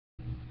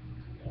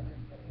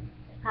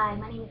Hi,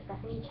 my name is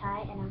Stephanie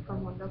Chai and I'm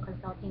from Mondo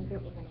Consulting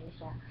Group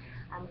Indonesia.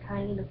 I'm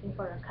currently looking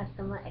for a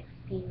customer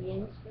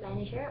experience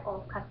manager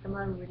or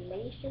customer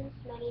relations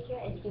manager,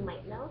 as you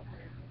might know,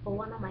 for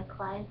one of my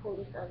clients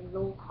who is a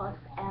low-cost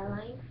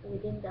airline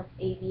within the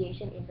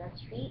aviation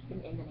industry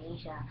in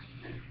Indonesia.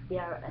 They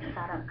are a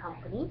startup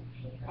company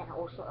and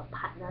also a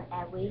partner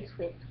airways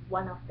with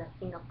one of the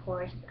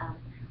Singapore's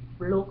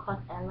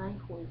low-cost airline,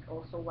 who is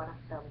also one of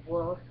the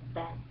world's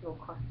best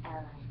low-cost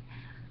airlines.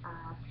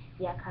 Uh,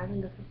 they are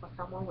currently looking for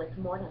someone with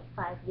more than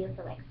 5 years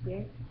of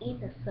experience in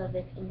the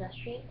service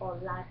industry or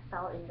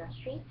lifestyle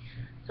industry.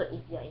 So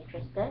if you're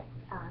interested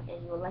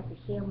and you would like to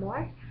hear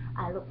more,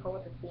 I look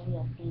forward to seeing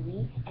your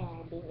CV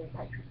and being in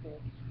touch with you.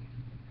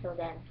 Till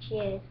then,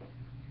 cheers.